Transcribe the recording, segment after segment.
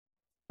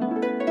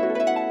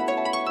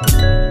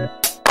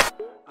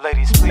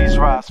Ladies, please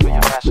rise for your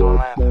national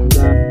anthem.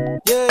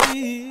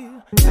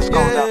 This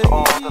goes out to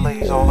all the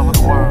ladies all over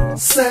the world.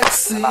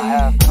 Sexy, and I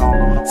have been all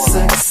over the world.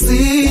 Sexy,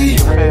 you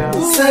feel?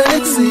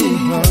 Sexy,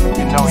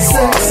 you know you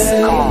sexy.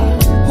 are. Come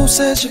on. Who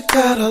says you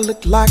gotta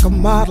look like a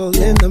model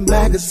in the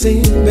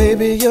magazine?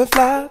 Baby, you're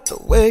fly the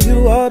way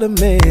you are to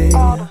me.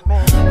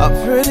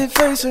 A pretty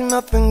face ain't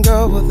nothing,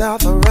 girl,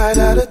 without the right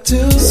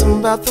attitude. Something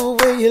about the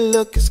way you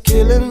look is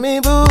killing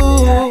me, boo.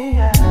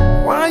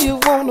 Why you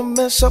wanna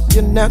mess up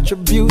your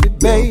natural beauty,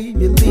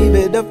 babe? You leave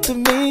it up to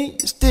me,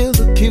 you're still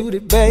a cutie,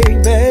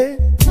 baby.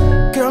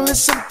 Girl, it's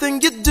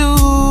something you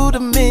do to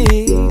me,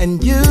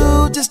 and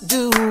you just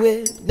do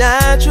it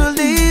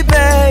naturally,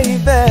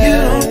 baby. You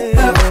don't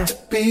have to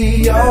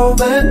be all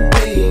that,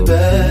 baby.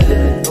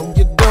 No,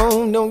 you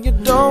don't, no, you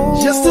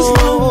don't. Just as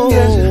long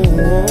as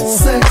you're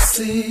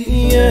sexy,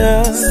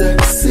 yeah,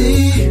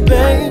 sexy,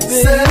 baby,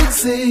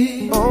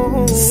 sexy,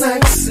 oh,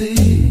 sexy,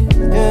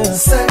 yeah,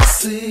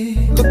 sexy,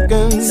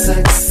 looking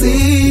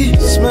sexy,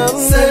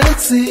 smelling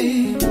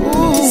sexy,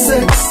 ooh,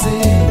 sexy.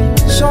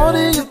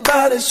 Shorty, your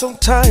body's so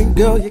tight,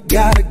 girl, you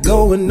got it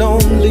going on.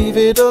 Leave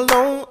it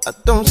alone, I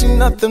don't see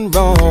nothing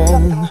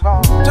wrong.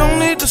 Don't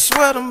need to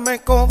sweat or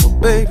make over,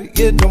 baby,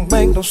 it don't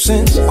make no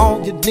sense.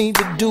 All you need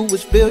to do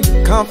is build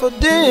your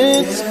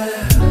confidence.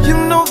 You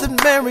know that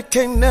Mary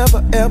can't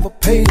never ever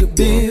pay the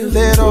bill.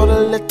 That ought to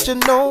let you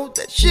know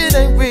that shit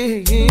ain't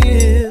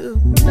real.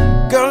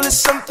 Girl, it's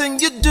something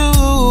you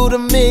do to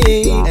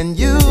me, and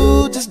you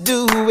just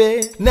do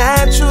it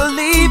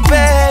naturally,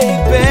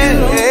 baby.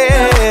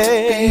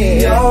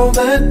 Be all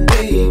that,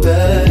 baby.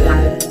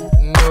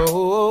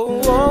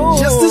 No,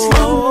 just as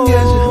long as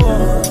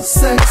you're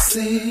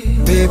sexy,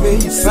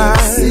 baby, you're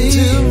fine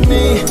to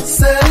me.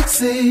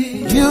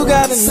 Sexy, you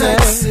got it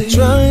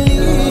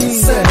naturally.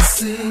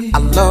 Sexy, I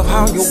love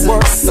how you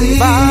work the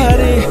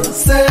body.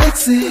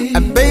 Sexy,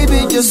 and baby,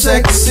 you're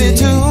sexy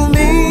to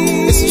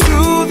me. It's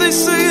true, they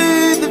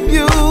say the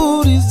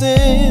beauty's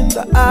in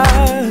the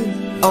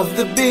eye of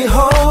the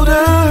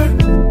beholder.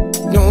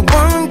 No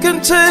one can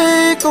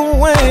take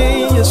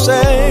away your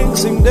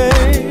sexy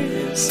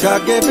days.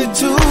 God gave it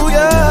to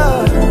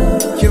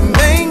you. You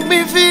make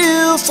me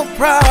feel so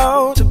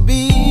proud to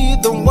be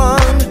the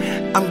one.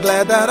 I'm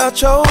glad that I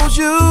chose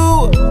you.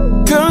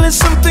 Girl, it's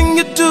something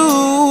you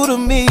do to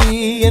me,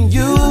 and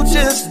you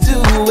just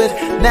do it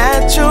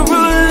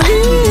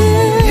naturally.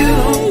 You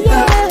don't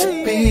have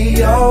to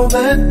be all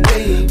that,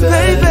 baby.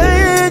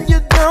 Baby, you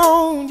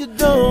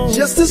don't.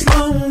 Just as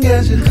long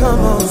as you come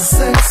on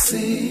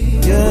sexy,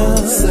 yeah,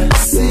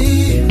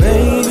 sexy,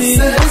 baby,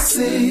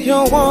 sexy.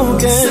 You're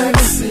walking,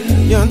 sexy.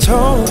 You're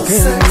talking,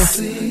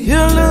 sexy.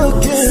 You're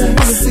looking,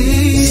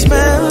 sexy.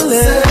 Smelling,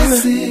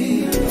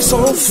 sexy.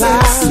 So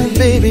fly, sexy.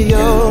 Baby,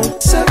 you're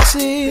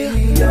sexy.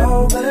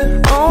 Oh,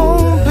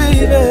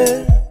 baby,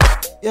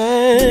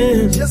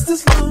 yeah. Just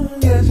as long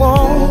as you're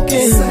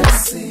walking,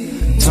 sexy.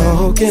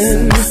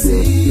 Talking,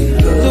 sexy.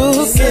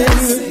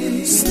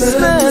 Looking,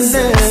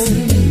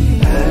 smelling.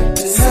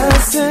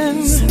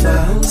 Acting,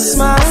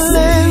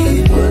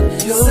 smiling,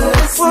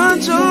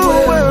 what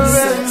you're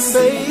wearing,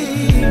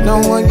 babe. Now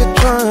when you're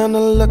trying to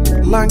look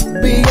like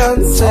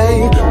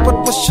Beyonce, but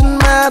what should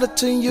matter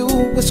to you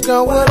is,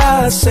 girl, what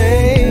I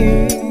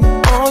say.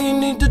 All you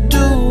need to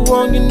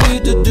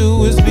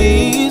do is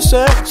be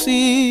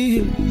sexy.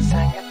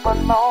 Sing it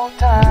one more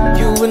time.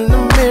 You in the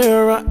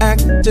mirror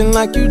acting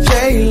like you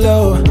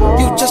J-Lo.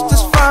 You just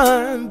as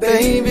fine,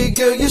 baby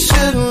girl, you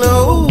should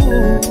know.